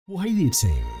Well, hey there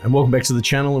team, and welcome back to the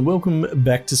channel, and welcome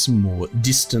back to some more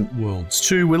Distant Worlds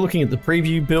 2. We're looking at the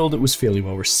preview build. It was fairly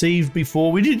well received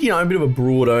before. We did, a bit of a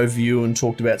broad overview and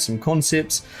talked about some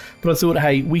concepts, but I thought,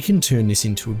 hey, we can turn this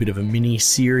into a bit of a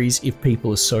mini-series if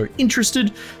people are so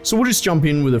interested. So we'll just jump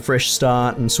in with a fresh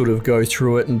start and sort of go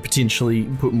through it and potentially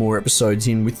put more episodes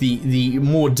in with the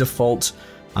more default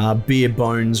bare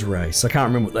bones race. I can't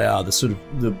remember what they are, the sort of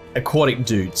the aquatic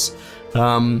dudes.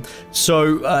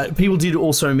 People did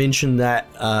also mention that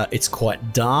it's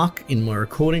quite dark in my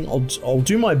recording. I'll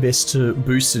do my best to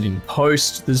boost it in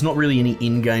post. There's not really any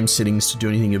in-game settings to do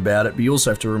anything about it, but you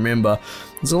also have to remember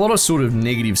there's a lot of sort of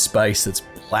negative space that's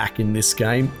black in this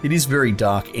game. It is very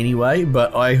dark anyway,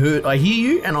 but I hear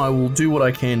you, and I will do what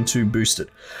I can to boost it.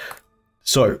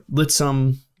 So let's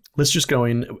just go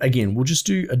in again. We'll just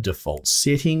do a default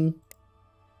setting.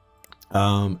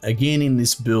 Again, in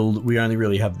this build, we only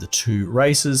really have the two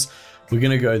races. We're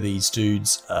going to go these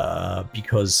dudes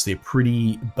because they're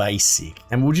pretty basic.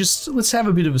 And let's have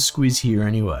a bit of a squiz here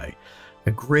anyway.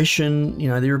 Aggression,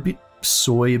 they're a bit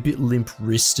soy, a bit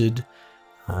limp-wristed.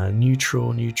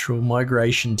 Neutral,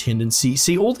 migration tendency.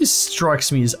 See, all this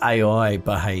strikes me as AI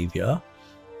behavior.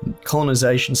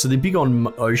 Colonization, so they're big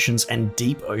on oceans and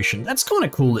deep ocean. That's kind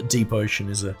of cool that deep ocean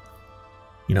is a...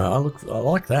 I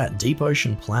like that. Deep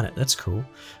ocean planet. That's cool.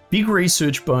 Big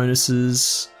research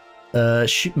bonuses,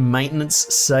 ship maintenance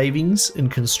savings, and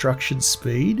construction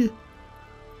speed.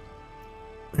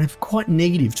 They're quite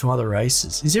negative to other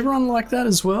races. Is everyone like that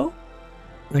as well?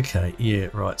 Okay, yeah,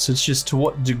 right. So it's just to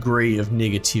what degree of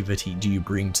negativity do you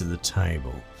bring to the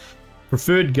table?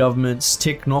 Preferred governments,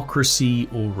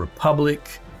 technocracy or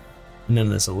republic. And then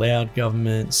there's allowed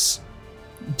governments.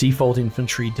 Default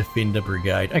infantry, defender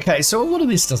brigade. Okay, so a lot of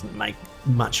this doesn't make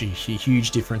much a huge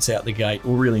difference out the gate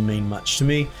or really mean much to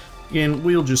me. Again,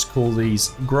 we'll just call these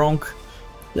Gronk.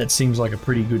 That seems like a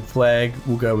pretty good flag.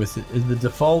 We'll go with the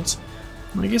default.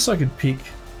 I guess I could pick...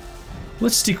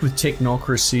 Let's stick with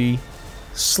technocracy.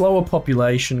 Slower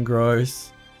population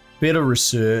growth. Better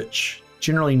research.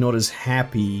 Generally not as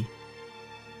happy.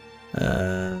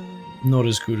 Not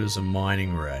as good as a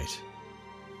mining rate.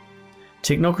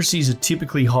 Technocracies are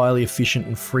typically highly efficient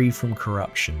and free from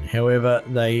corruption. However,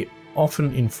 they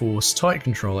often enforce tight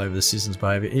control over the citizens'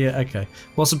 behaviour. Yeah, okay.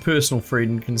 Loss of personal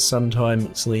freedom can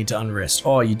sometimes lead to unrest.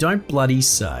 Oh, you don't bloody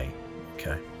say.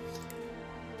 Okay.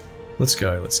 Let's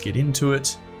go. Let's get into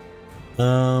it.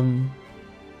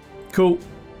 Cool.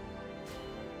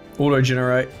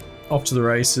 Auto-generate. Off to the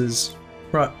races.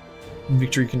 Right.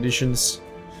 Victory conditions.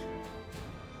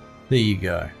 There you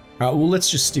go. Alright, well, let's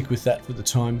just stick with that for the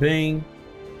time being.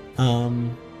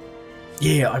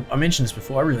 Yeah, I mentioned this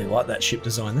before. I really like that ship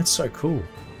design. That's so cool.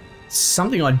 It's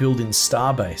something I'd build in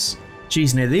Starbase.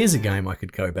 Geez, now there's a game I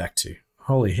could go back to.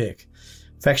 Holy heck.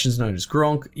 Factions known as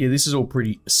Gronk. Yeah, this is all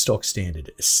pretty stock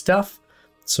standard stuff.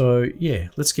 So, yeah,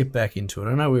 let's get back into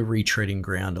it. I know we're retreading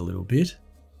ground a little bit.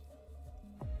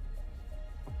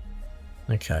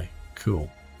 Okay, cool.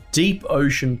 Deep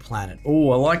ocean planet.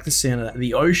 Oh, I like the sound of that.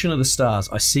 The ocean of the stars.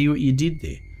 I see what you did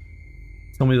there.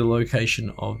 Tell me the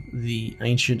location of the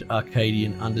ancient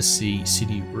Arcadian undersea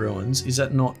city ruins. Is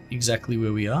that not exactly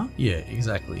where we are? Yeah,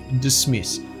 exactly.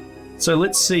 Dismiss. So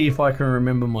let's see if I can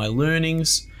remember my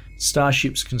learnings.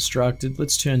 Starships constructed.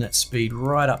 Let's turn that speed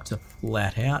right up to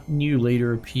flat out. New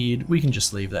leader appeared. We can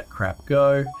just leave that crap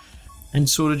go and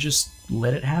sort of just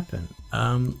let it happen.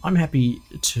 I'm happy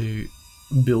to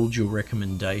build your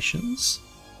recommendations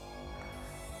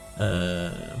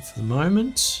for the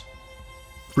moment.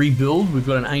 Rebuild. We've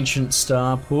got an ancient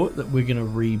starport that we're going to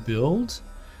rebuild.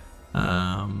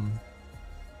 While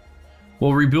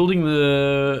rebuilding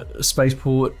the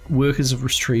spaceport, workers have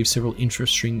retrieved several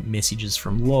interesting messages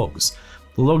from logs.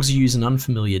 The logs use an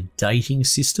unfamiliar dating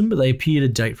system, but they appear to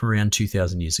date from around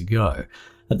 2,000 years ago.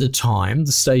 At the time,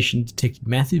 the station detected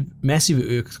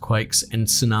massive earthquakes and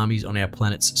tsunamis on our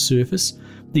planet's surface.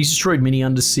 These destroyed many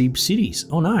undersea cities.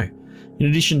 Oh no. In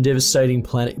addition, devastating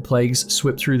planet plagues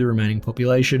swept through the remaining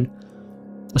population.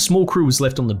 A small crew was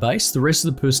left on the base. The rest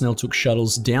of the personnel took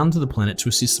shuttles down to the planet to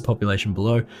assist the population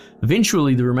below.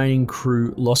 Eventually, the remaining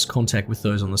crew lost contact with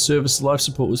those on the surface. Life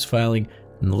support was failing,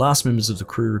 and the last members of the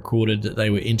crew recorded that they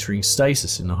were entering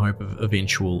stasis in the hope of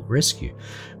eventual rescue.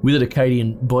 Withered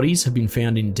Acadian bodies have been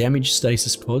found in damaged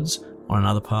stasis pods on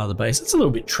another part of the base. It's a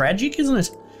little bit tragic, isn't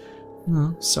it?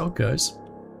 No, so it goes.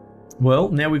 Well,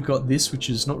 now we've got this, which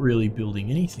is not really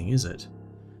building anything, is it?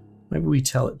 Maybe we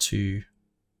tell it to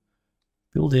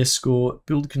build escort,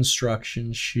 build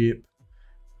construction ship,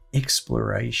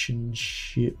 exploration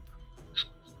ship.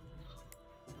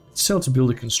 Let's tell it to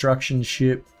build a construction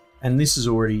ship. And this is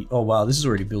already, oh wow, this is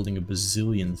already building a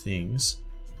bazillion things.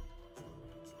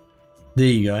 There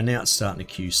you go. Now it's starting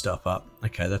to queue stuff up.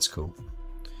 Okay, that's cool.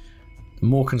 The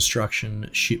more construction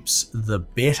ships, the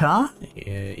better,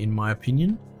 in my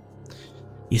opinion.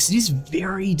 Yes, it is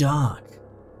very dark.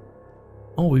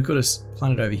 Oh, we've got a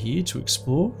planet over here to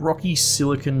explore. Rocky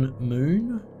Silicon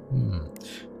Moon.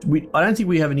 I don't think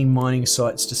we have any mining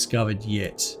sites discovered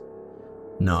yet.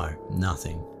 No,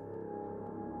 nothing.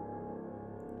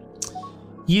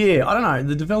 Yeah, I don't know.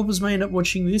 The developers may end up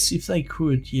watching this if they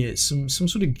could. Yeah, some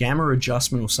sort of gamma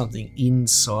adjustment or something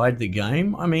inside the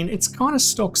game. I mean, it's kind of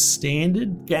stock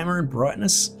standard gamma and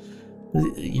brightness.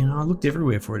 You know, I looked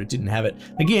everywhere for it. It didn't have it.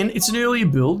 Again, it's an earlier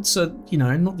build, so, you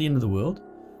know, not the end of the world.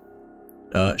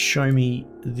 Show me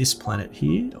this planet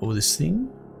here, or this thing.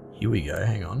 Here we go,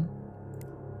 hang on.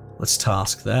 Let's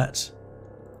task that.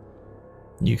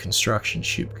 New construction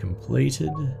ship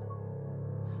completed.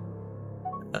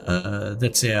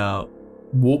 That's our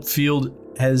warp field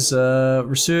has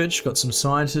research, got some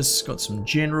scientists, got some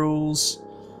generals.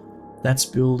 That's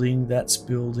building, that's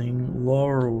building.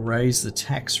 Laura will raise the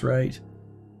tax rate.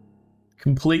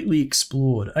 Completely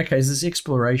explored. Okay, so there's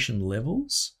exploration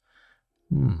levels.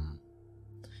 No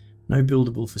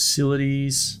buildable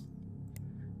facilities.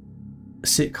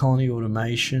 Set colony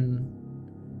automation,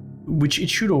 which it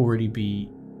should already be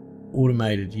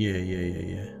automated.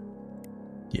 Yeah.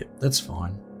 Yep, that's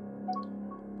fine.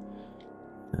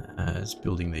 It's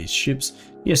building these ships.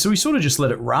 Yeah, so we sort of just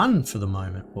let it run for the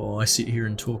moment while I sit here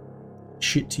and talk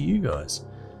shit to you guys.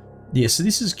 Yeah, so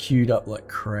this is queued up like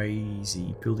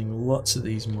crazy, building lots of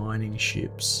these mining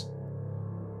ships.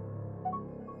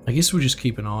 I guess we'll just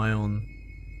keep an eye on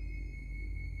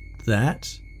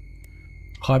that.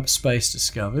 Hyperspace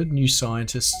discovered, new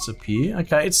scientists appear.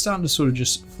 Okay, it's starting to sort of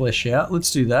just flesh out.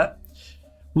 Let's do that.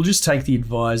 We'll just take the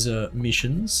advisor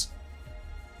missions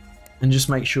and just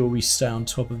make sure we stay on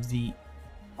top of the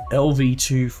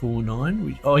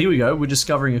LV249. Oh, here we go. We're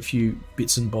discovering a few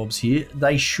bits and bobs here.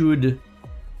 They should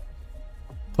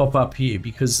pop up here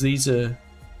because these are...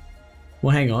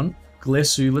 Well, hang on.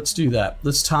 Glessu, let's do that.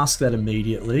 Let's task that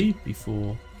immediately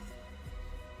before...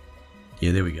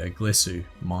 Yeah, there we go. Glessu,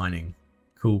 mining.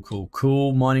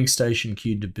 Cool. Mining station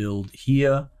queued to build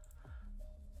here.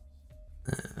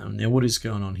 Now, what is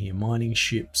going on here? Mining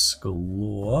ships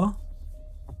galore.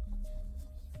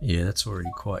 Yeah, that's already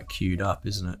quite queued up,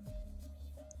 isn't it?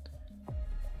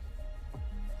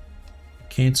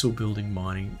 Cancel building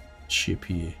mining ship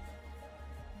here.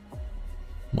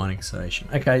 Mining station.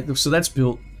 Okay, so that's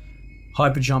built.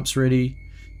 Hyperjump's ready.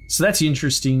 So that's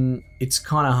interesting. It's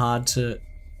kind of hard to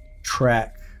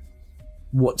track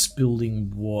what's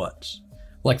building what.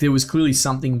 Like, there was clearly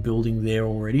something building there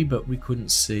already, but we couldn't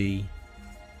see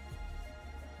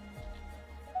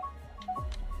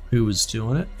who was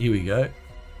doing it. Here we go.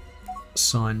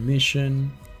 Assign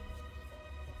mission.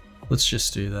 Let's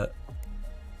just do that.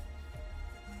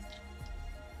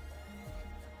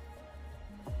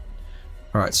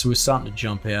 Alright, so we're starting to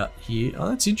jump out here. Oh,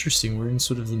 that's interesting. We're in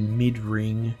sort of the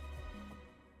mid-ring.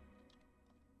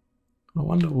 I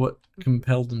wonder what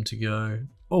compelled them to go.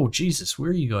 Oh, Jesus, where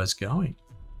are you guys going?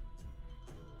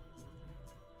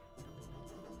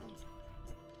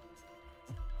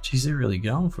 Geez, they're really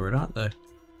going for it, aren't they?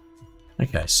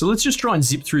 Okay, so let's just try and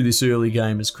zip through this early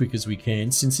game as quick as we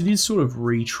can. Since it is sort of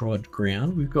retrod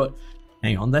ground, we've got...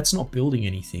 Hang on, that's not building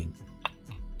anything.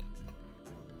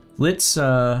 Let's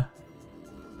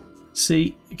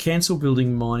see, cancel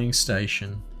building mining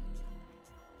station.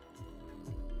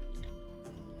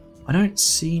 I don't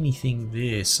see anything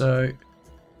there, so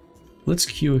let's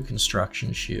queue a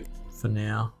construction ship for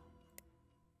now.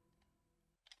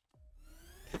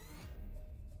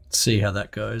 Let's see how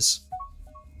that goes.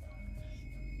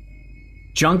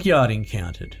 Junkyard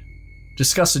encountered.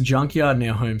 Discuss a junkyard in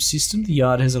our home system. The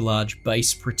yard has a large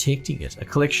base protecting it. A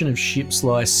collection of ships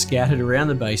lies scattered around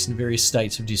the base in various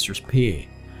states of disrepair.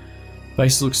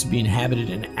 Base looks to be inhabited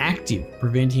and active,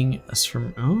 preventing us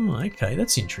from... Oh, okay,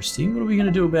 that's interesting. What are we going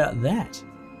to do about that?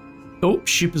 Oh,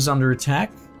 ship is under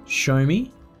attack. Show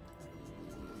me.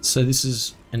 So this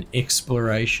is an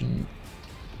exploration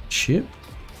ship.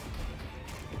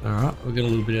 Alright, we've got a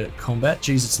little bit of combat.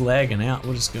 Jeez, it's lagging out.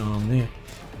 What is going on there?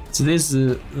 So there's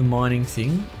the mining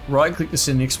thing. Right click to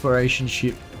send an exploration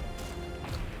ship.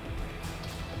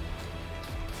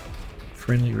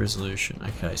 Friendly resolution.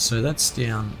 Okay, so that's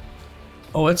down...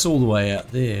 Oh, that's all the way out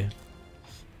there.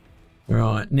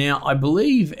 Right, now I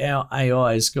believe our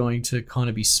AI is going to kind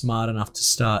of be smart enough to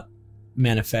start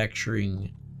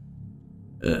manufacturing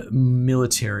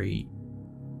military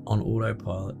on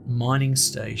autopilot. Mining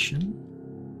station.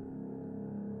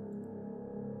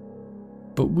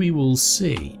 But we will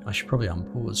see. I should probably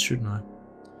unpause, shouldn't I?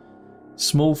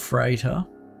 Small freighter.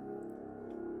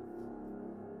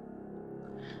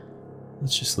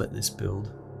 Let's just let this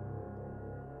build.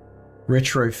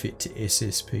 Retrofit to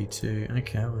SSP2.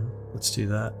 Okay, well, let's do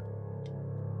that.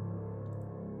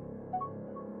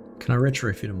 Can I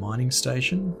retrofit a mining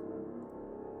station?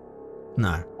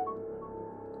 No.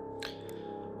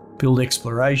 Build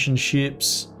exploration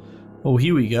ships. Oh,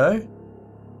 here we go.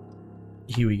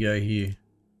 Here we go here.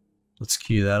 Let's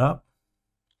queue that up.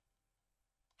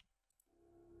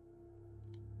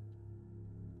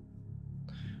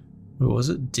 What was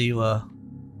it? Dealer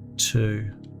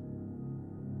 2.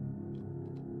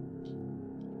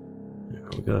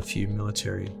 We've got a few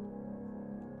military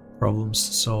problems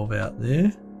to solve out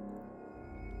there.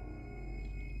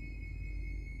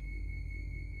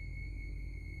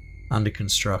 Under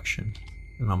construction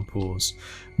and unpause.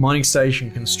 Mining station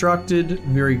constructed.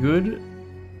 Very good.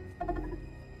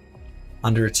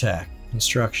 Under attack.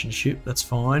 Construction ship. That's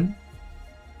fine.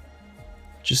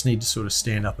 Just need to sort of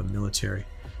stand up a military.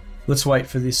 Let's wait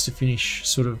for this to finish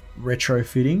sort of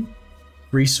retrofitting.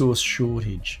 Resource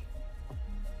shortage.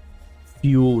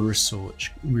 Fuel resource.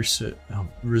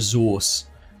 Resource.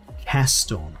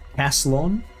 Caston.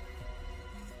 Caslon.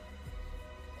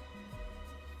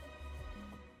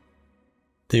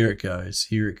 There it goes.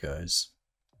 Here it goes.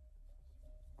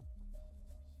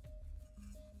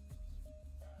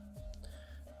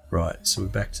 Right, so we're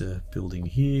back to building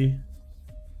here.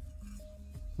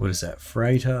 What is that?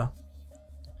 Freighter.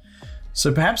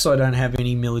 So perhaps I don't have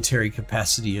any military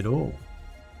capacity at all.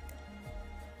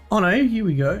 Oh no, here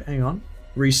we go. Hang on.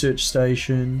 Research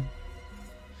station.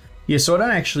 Yeah, so I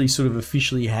don't actually sort of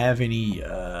officially have any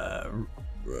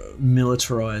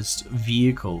militarized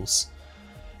vehicles.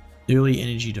 Early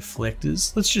energy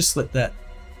deflectors. Let's just let that...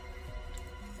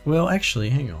 Well, actually,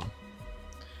 hang on.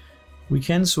 We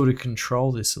can sort of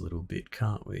control this a little bit,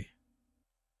 can't we?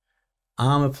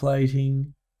 Armor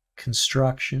plating,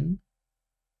 construction.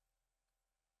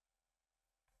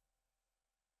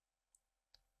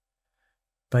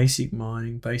 Basic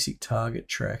mining, basic target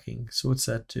tracking. So what's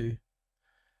that do?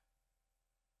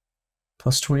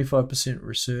 Plus 25%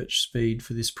 research speed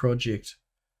for this project.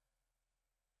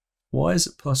 Why is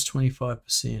it plus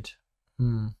 25%?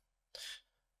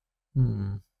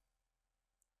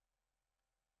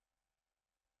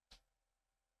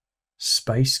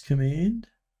 Space command?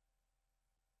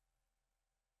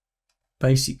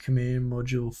 Basic command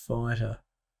module fighter.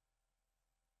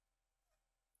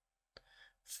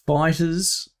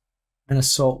 Fighters and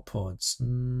assault pods.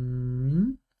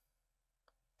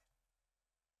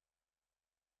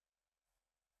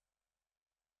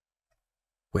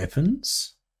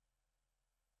 Weapons.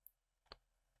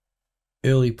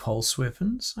 Early pulse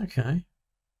weapons. Okay.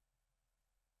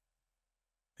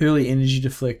 Early energy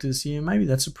deflectors. Yeah, maybe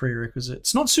that's a prerequisite.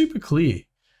 It's not super clear.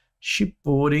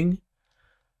 Shipboarding.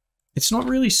 It's not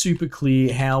really super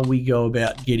clear how we go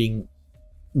about getting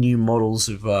new models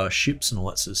of ships and all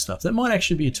that sort of stuff. That might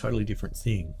actually be a totally different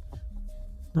thing.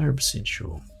 100%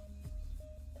 sure.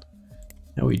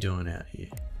 How are we doing out here?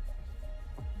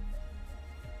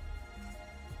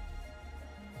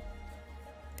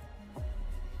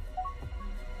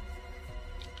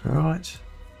 All right.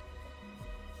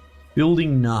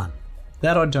 Building none.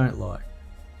 That I don't like.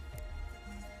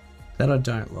 That I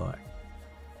don't like.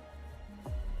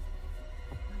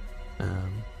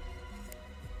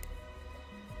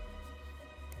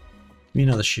 Give me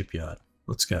another shipyard.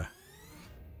 Let's go.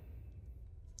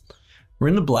 We're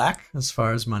in the black as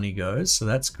far as money goes, so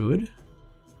that's good.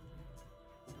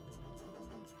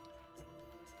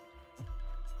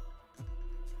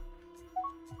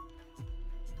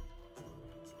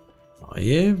 Oh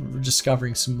yeah, we're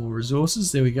discovering some more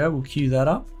resources. There we go, we'll queue that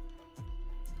up.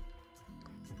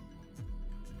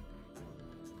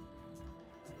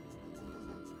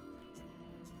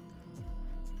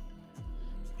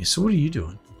 Yeah, so what are you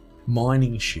doing?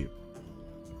 Mining ship.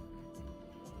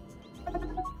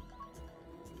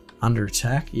 Under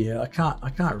attack? Yeah, I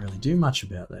can't really do much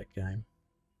about that game.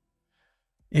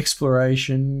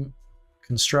 Exploration,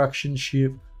 construction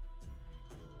ship.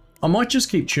 I might just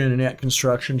keep churning out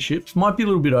construction ships. Might be a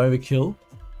little bit overkill,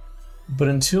 but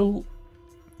until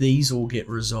these all get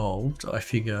resolved, I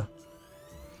figure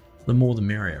the more the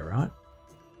merrier, right?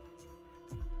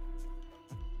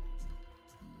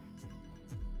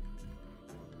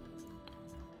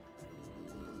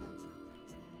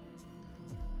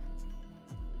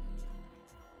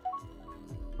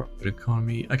 Profit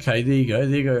economy. Okay, there you go.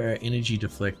 There you go our energy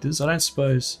deflectors. I don't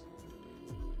suppose...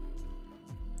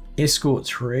 Escort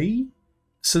 3.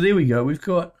 So there we go. We've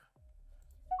got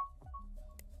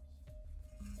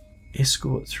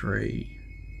Escort 3.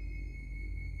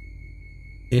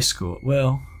 Escort.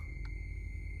 Well,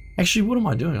 Actually, what am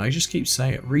I doing? I just keep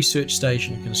saying it. Research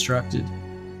station constructed.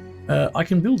 I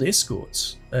can build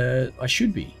escorts. I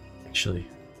should be, actually.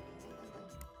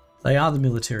 They are the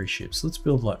military ships. Let's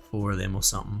build like 4 of them or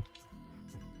something.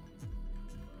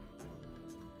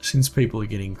 Since people are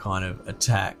getting kind of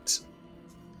attacked.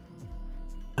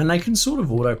 And they can sort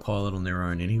of autopilot on their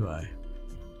own anyway.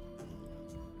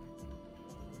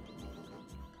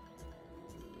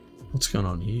 What's going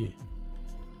on here?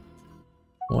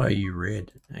 Why are you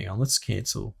red? Hang on, let's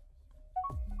cancel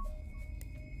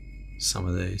some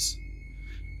of these.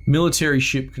 Military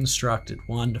ship constructed.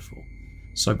 Wonderful.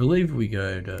 So I believe we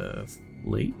go to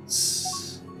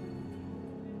fleets.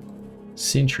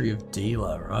 Century of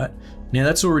Dealer, right? Now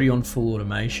that's already on full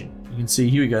automation. You can see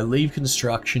here we go. Leave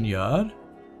construction yard.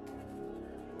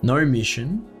 No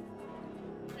mission.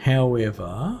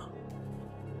 However,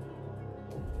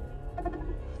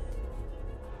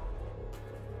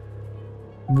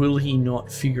 will he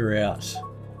not figure out?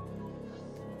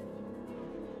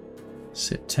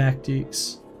 Set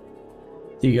tactics.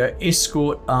 There you go.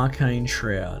 Escort Arcane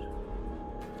Shroud.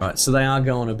 Right, so they are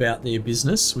going about their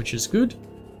business, which is good.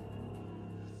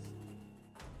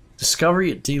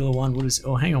 Discovery at Dealer 1. What is...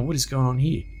 Oh, hang on. What is going on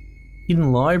here?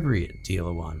 Hidden Library at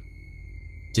Dealer 1.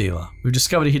 Dealer. We've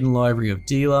discovered a hidden library of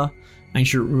Dealer.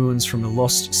 Ancient ruins from a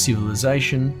lost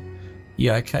civilization.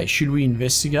 Yeah, okay. Should we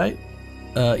investigate?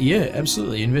 Yeah,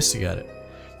 absolutely. Investigate it.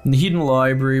 In the hidden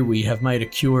library, we have made a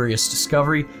curious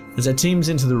discovery. As our teams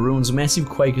enter the ruins, a massive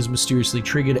quake is mysteriously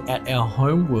triggered at our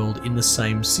homeworld in the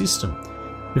same system.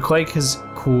 The quake has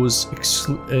caused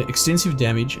extensive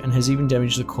damage and has even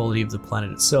damaged the quality of the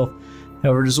planet itself.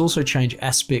 However, it has also changed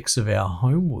aspects of our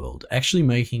homeworld, actually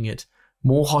making it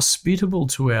more hospitable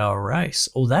to our race.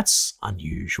 Oh, that's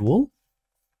unusual.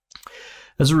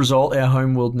 As a result, our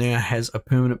homeworld now has a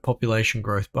permanent population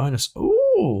growth bonus.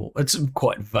 Oh, it's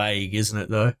quite vague, isn't it,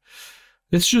 though?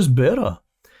 It's just better.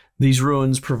 These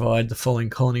ruins provide the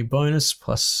following colony bonus,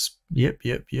 plus, yep.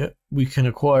 We can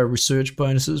acquire research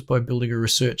bonuses by building a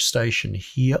research station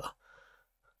here.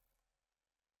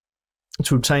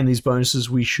 To obtain these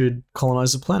bonuses, we should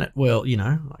colonize the planet. Well, you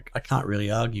know, I can't really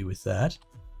argue with that.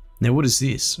 Now, what is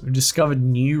this? We've discovered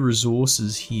new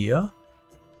resources here.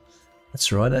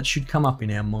 That's right, that should come up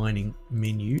in our mining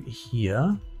menu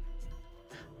here.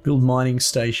 Build mining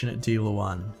station at Dealer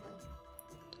 1.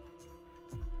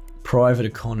 Private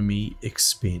economy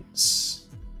expense.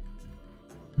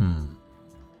 I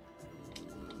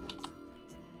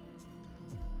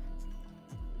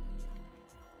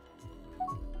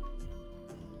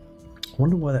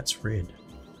wonder why that's red.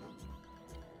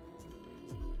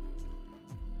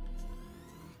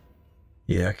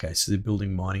 Yeah, okay, so they're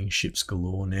building mining ships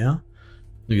galore now.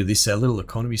 Look at this, our little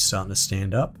economy's starting to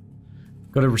stand up.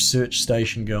 Got a research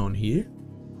station going here.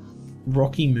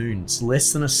 Rocky Moons,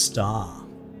 less than a star.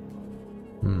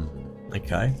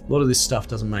 Okay, a lot of this stuff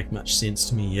doesn't make much sense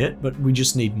to me yet, but we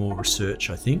just need more research,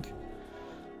 I think.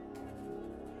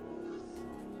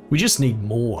 We just need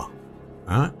more,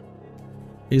 right?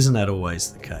 Isn't that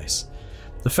always the case?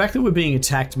 The fact that we're being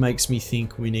attacked makes me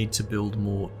think we need to build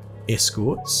more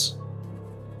escorts.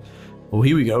 Well,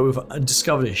 here we go. We've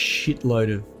discovered a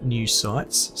shitload of new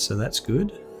sites, so that's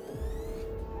good.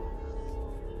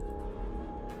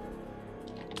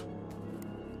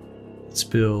 Let's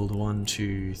build 1,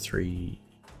 2, 3,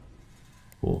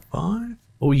 4, 5.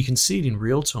 Oh, you can see it in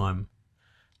real time,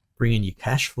 bringing your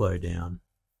cash flow down.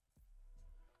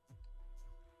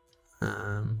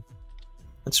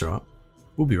 That's right.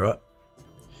 We'll be right.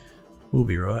 We'll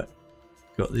be right.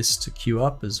 Got this to queue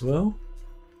up as well.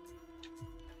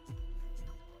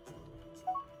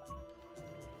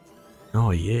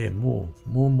 Oh yeah,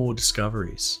 more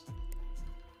discoveries.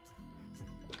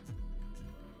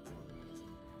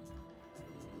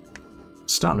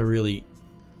 Starting to really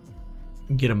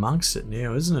get amongst it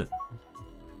now, isn't it?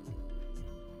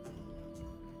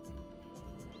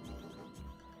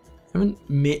 Haven't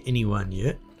met anyone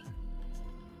yet.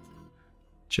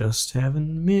 Just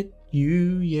haven't met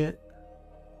you yet.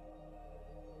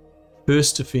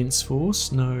 First Defense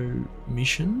Force, no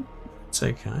mission. It's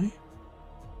okay.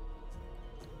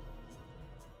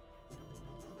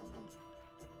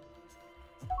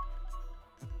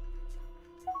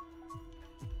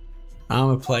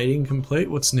 Armor plating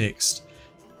complete. What's next?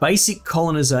 Basic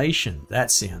colonization. That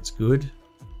sounds good.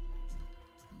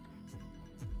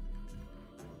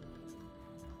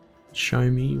 Show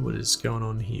me what is going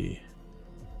on here.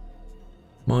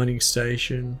 Mining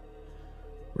station.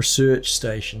 Research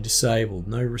station disabled.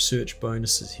 No research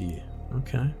bonuses here.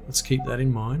 Okay, let's keep that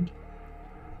in mind.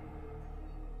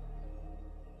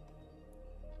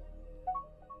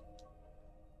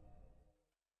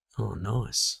 Oh,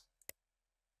 nice.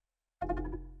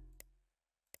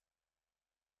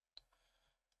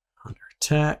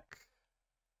 Attack.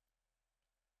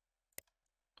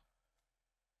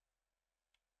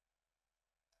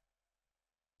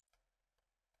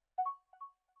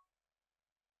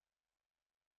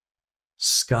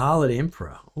 Scarlet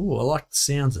Emperor. Oh, I like the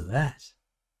sounds of that.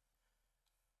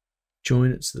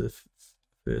 Join it to the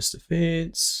first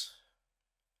offense.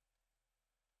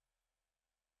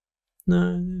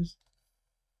 No, there's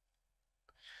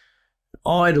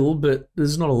idle, but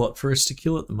there's not a lot for us to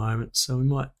kill at the moment, so we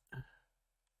might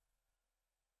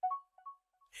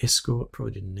escort.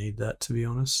 Probably didn't need that, to be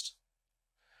honest.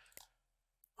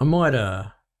 I might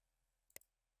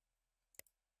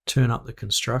turn up the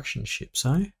construction ships,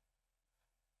 eh?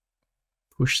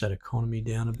 Push that economy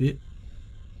down a bit.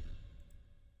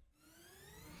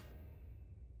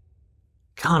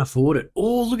 Can't afford it.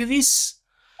 Oh, look at this.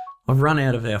 I've run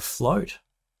out of our float.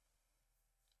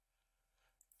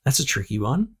 That's a tricky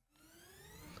one.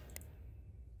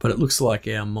 But it looks like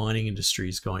our mining industry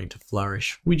is going to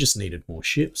flourish. We just needed more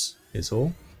ships, is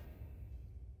all.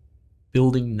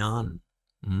 Building none.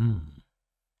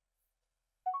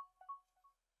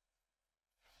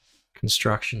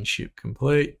 Construction ship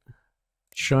complete.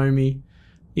 Show me.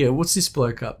 Yeah, what's this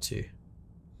bloke up to?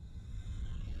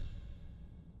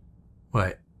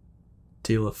 Wait.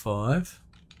 Dealer 5.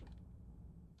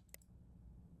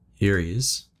 Here he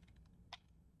is.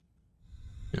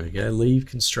 There we go. Leave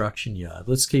construction yard.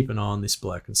 Let's keep an eye on this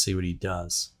bloke and see what he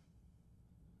does.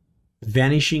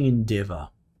 Vanishing Endeavour.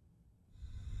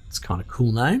 It's kind of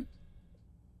cool name.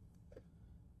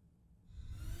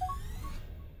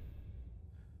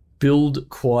 Build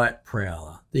Quiet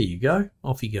Prowler. There you go.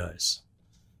 Off he goes.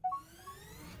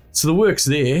 So the work's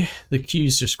there. The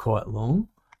queue's just quite long.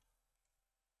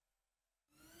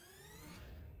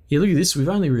 Yeah, look at this. We've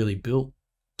only really built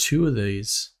 2 of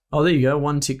these. Oh, there you go.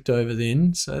 1 ticked over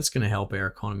then. So that's going to help our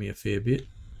economy a fair bit.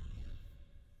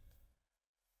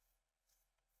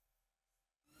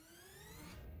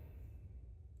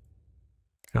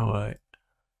 Go away.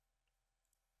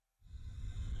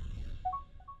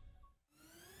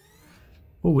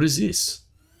 Oh, what is this?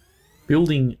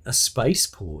 Building a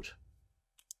spaceport.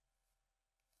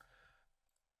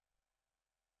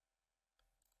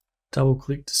 Double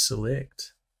click to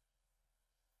select.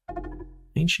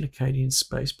 Ancient Akkadian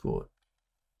spaceport.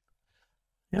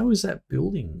 How is that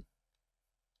building?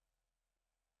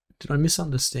 Did I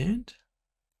misunderstand?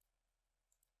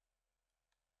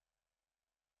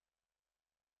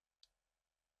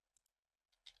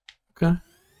 Okay.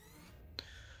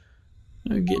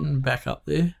 No getting back up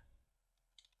there.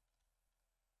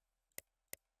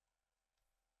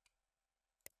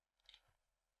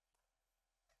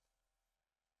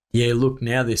 Yeah, look,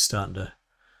 now they're starting to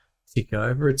tick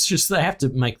over. It's just they have to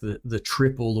make the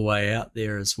trip all the way out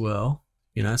there as well.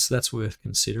 You know, so that's worth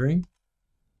considering.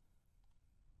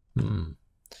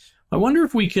 I wonder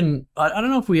if we can... I don't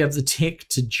know if we have the tech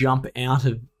to jump out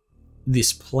of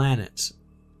this planet.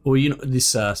 Or, you know,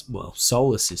 this, well,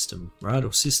 solar system, right?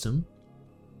 Or system.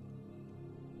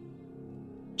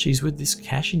 Geez, where'd this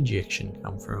cash injection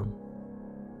come from?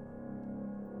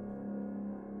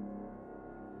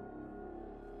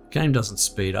 Game doesn't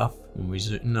speed up when we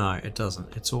zoom. No, it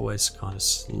doesn't. It's always kind of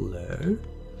slow.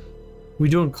 We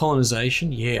doing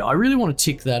colonization? Yeah, I really want to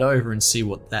tick that over and see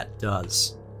what that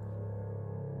does.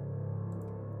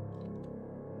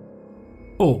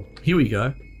 Oh, here we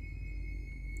go.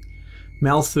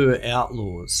 Malthur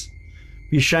Outlaws.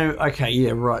 Be ashamed. Okay,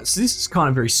 yeah, right. So this is kind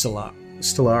of very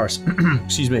Stellaris.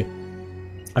 Excuse me.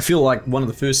 I feel like one of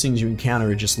the first things you encounter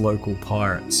are just local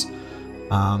pirates.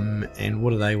 And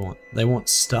what do they want? They want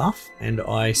stuff, and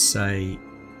I say,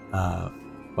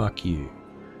 fuck you.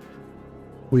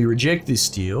 We reject this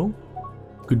deal.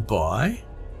 Goodbye.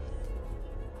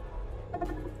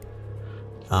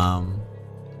 Now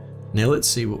let's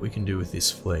see what we can do with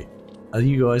this fleet. Are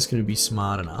you guys going to be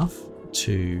smart enough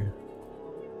to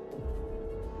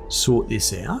sort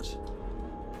this out?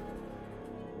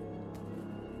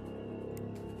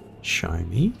 Show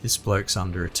me. This bloke's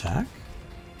under attack.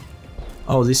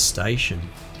 Oh, this station.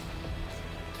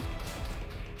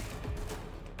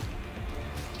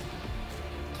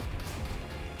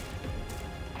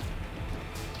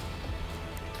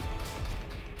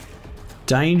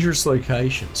 Dangerous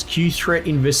locations. Q threat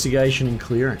investigation and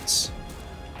clearance.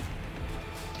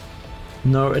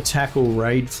 No attack or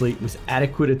raid fleet with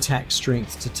adequate attack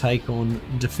strength to take on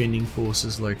defending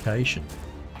forces location.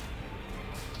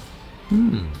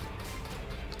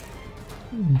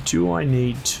 Do I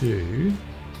need to...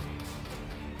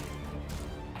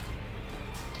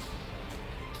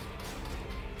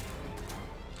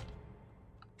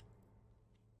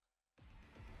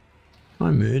 Can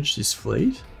I merge this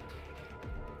fleet?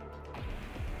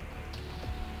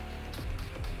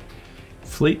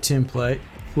 Fleet template,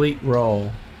 fleet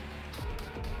roll,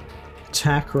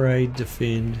 attack, raid,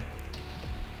 defend,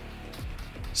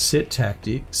 set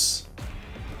tactics.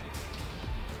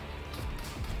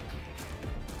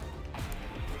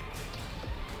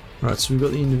 Right, so we've got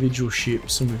the individual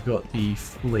ships and we've got the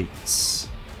fleets.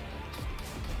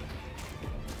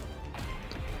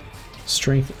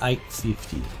 Strength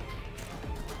 850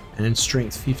 and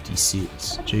strength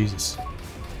 56. Jesus.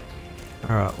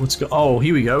 Alright, let's go. Oh,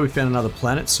 here we go. We found another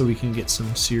planet so we can get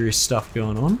some serious stuff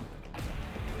going on.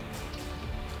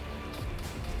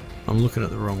 I'm looking at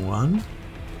the wrong one.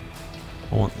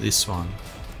 I want this one.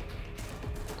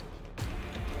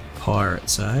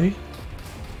 Pirates, eh?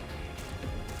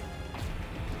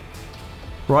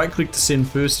 Right click to send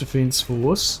first defense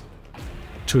force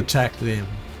to attack them.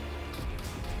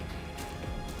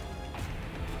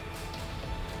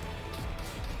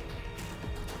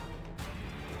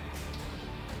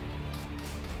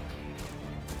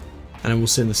 And we'll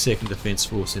send the second defense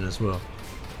force in as well.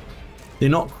 They're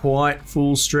not quite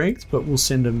full strength, but we'll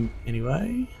send them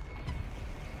anyway.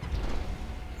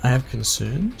 I have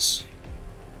concerns.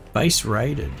 Base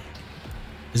raided.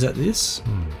 Is that this?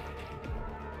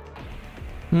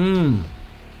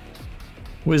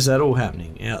 Where's that all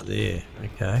happening? Out there.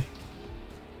 Okay.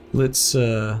 Let's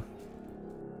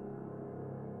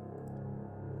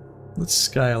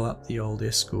scale up the old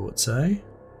escorts, eh?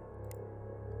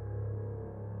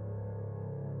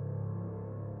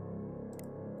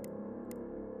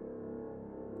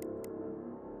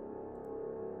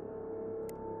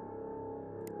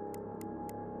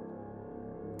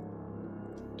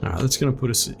 Alright, that's going to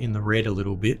put us in the red a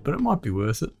little bit, but it might be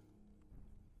worth it.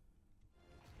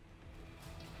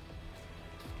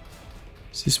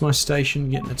 Is this my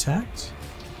station getting attacked?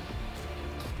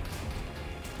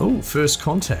 Oh, first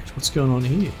contact. What's going on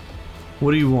here?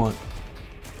 What do you want?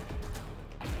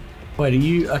 Wait, are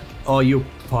you... oh, you're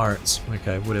pirates.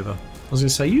 Okay, whatever. I was going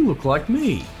to say, you look like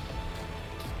me.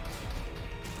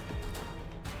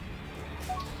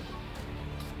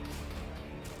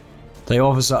 They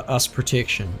offer us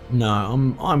protection. No,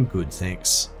 I'm good,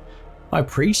 thanks. I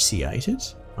appreciate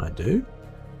it. I do.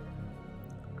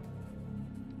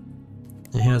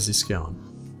 Now, how's this going?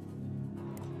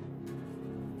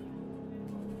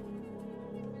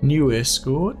 New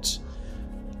escort.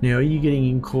 Now, are you getting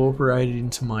incorporated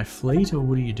into my fleet, or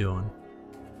what are you doing?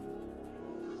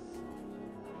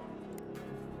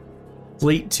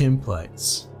 Fleet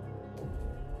templates.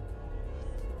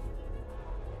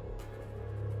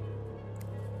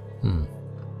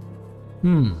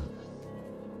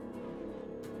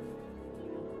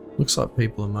 Looks like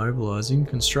people are mobilizing.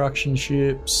 Construction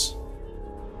ships.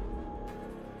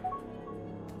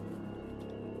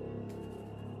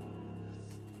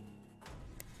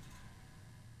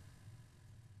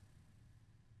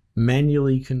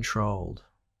 Manually controlled.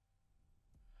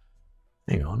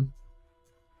 Hang on.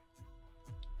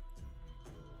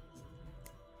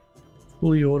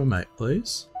 Fully automate,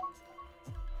 please.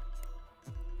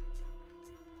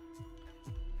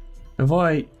 Have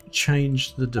I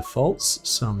changed the defaults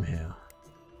somehow?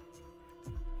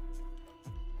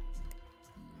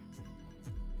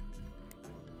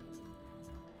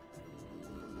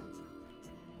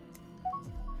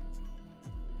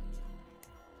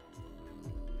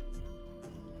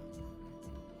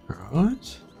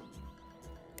 Alright.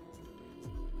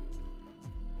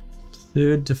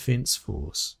 Third defense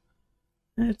force.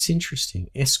 That's interesting.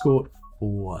 Escort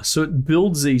 4. So it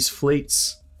builds these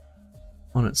fleets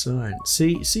on its own.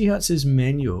 See how it says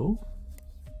manual?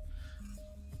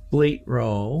 Fleet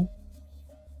roll.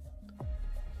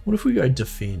 What if we go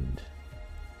defend?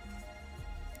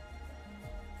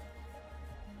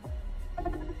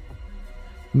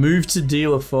 Move to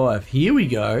dealer 5. Here we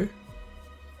go.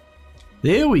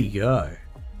 There we go.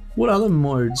 What other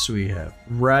modes do we have?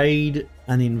 Raid,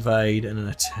 an invade, and an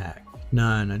attack.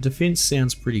 No, defense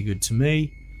sounds pretty good to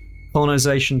me.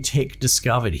 Colonization tech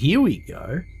discovered. Here we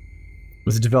go.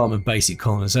 With the development of basic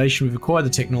colonization, we've acquired the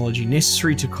technology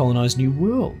necessary to colonize new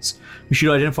worlds. We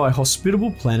should identify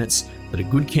hospitable planets that are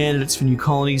good candidates for new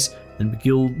colonies and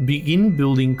begin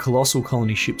building colossal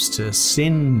colony ships to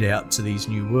send out to these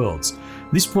new worlds.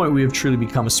 At this point, we have truly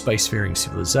become a spacefaring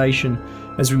civilization.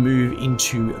 As we move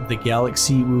into the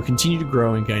galaxy, we will continue to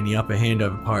grow and gain the upper hand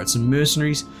over pirates and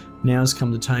mercenaries. Now has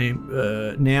come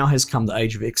the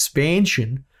age of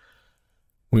expansion.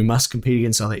 We must compete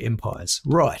against other empires.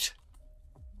 Right.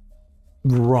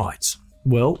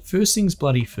 Well, first things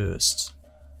bloody first.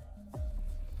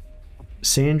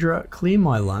 Sandra, clear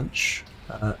my lunch.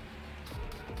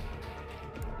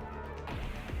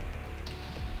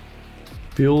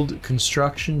 Build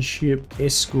construction ship,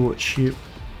 escort ship.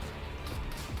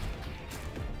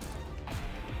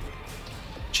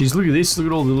 Jeez, look at this. Look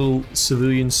at all the little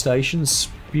civilian stations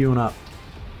spewing up.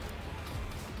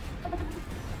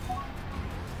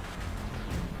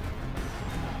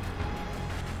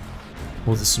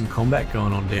 Well, there's some combat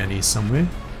going on down here somewhere.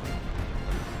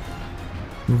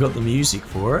 We've got the music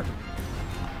for it.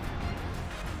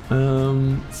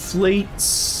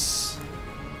 Fleets.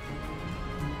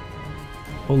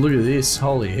 Oh, look at this.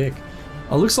 Holy heck.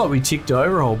 Oh, looks like we ticked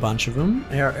over a whole bunch of them.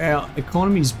 Our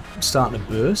economy's starting to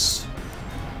burst.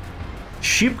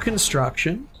 Ship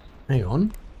construction. Hang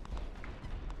on.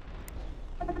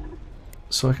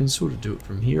 So I can sort of do it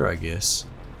from here, I guess.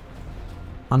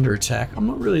 Under attack. I'm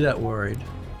not really that worried.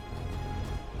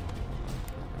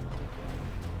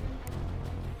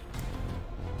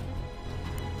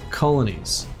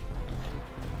 Colonies.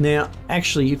 Now,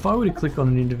 actually, if I were to click on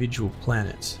an individual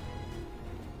planet,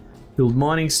 build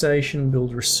mining station,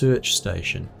 build research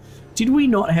station, did we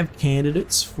not have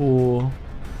candidates for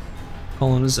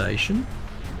colonization?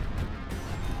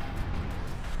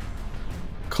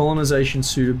 Colonization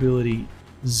suitability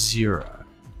 0.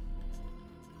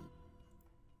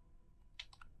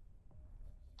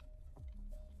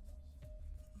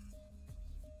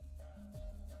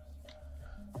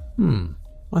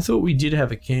 I thought we did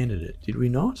have a candidate, did we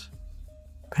not?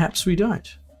 Perhaps we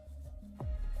don't.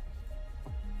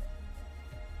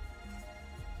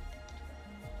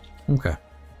 Okay.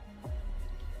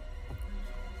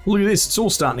 Look at this, it's all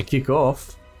starting to kick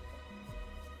off.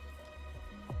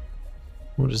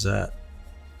 What is that?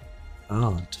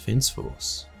 Oh, Defense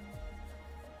Force.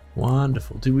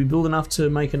 Wonderful. Did we build enough to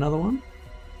make another one?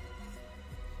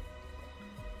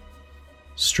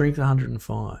 Strength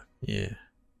 105. Yeah.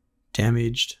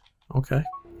 Damaged. Okay,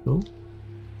 cool.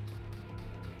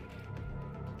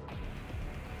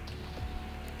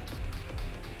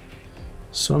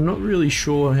 So I'm not really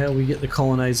sure how we get the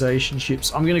colonization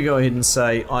ships. I'm going to go ahead and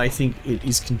say I think it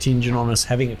is contingent on us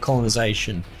having a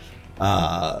colonization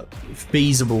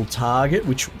feasible target,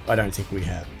 which I don't think we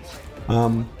have.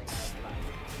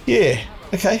 Yeah,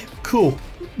 okay, cool.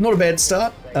 Not a bad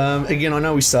start. Again, I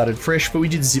know we started fresh, but we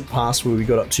did zip past where we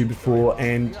got up to before,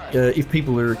 and if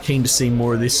people are keen to see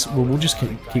more of this, well, we'll just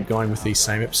keep going with these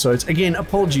same episodes. Again,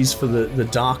 apologies for the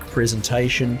dark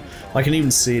presentation. I can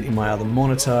even see it in my other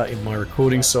monitor, in my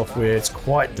recording software. It's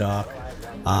quite dark.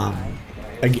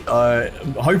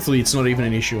 Hopefully it's not even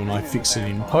an issue and I fix it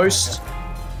in post,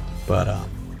 but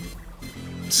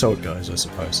so it goes, I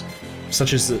suppose.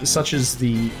 Such as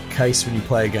the case when you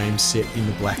play a game set in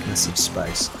the blackness of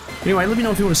space. Anyway, let me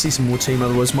know if you want to see some more team,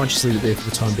 otherwise might just leave it there for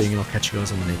the time being and I'll catch you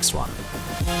guys on the next one.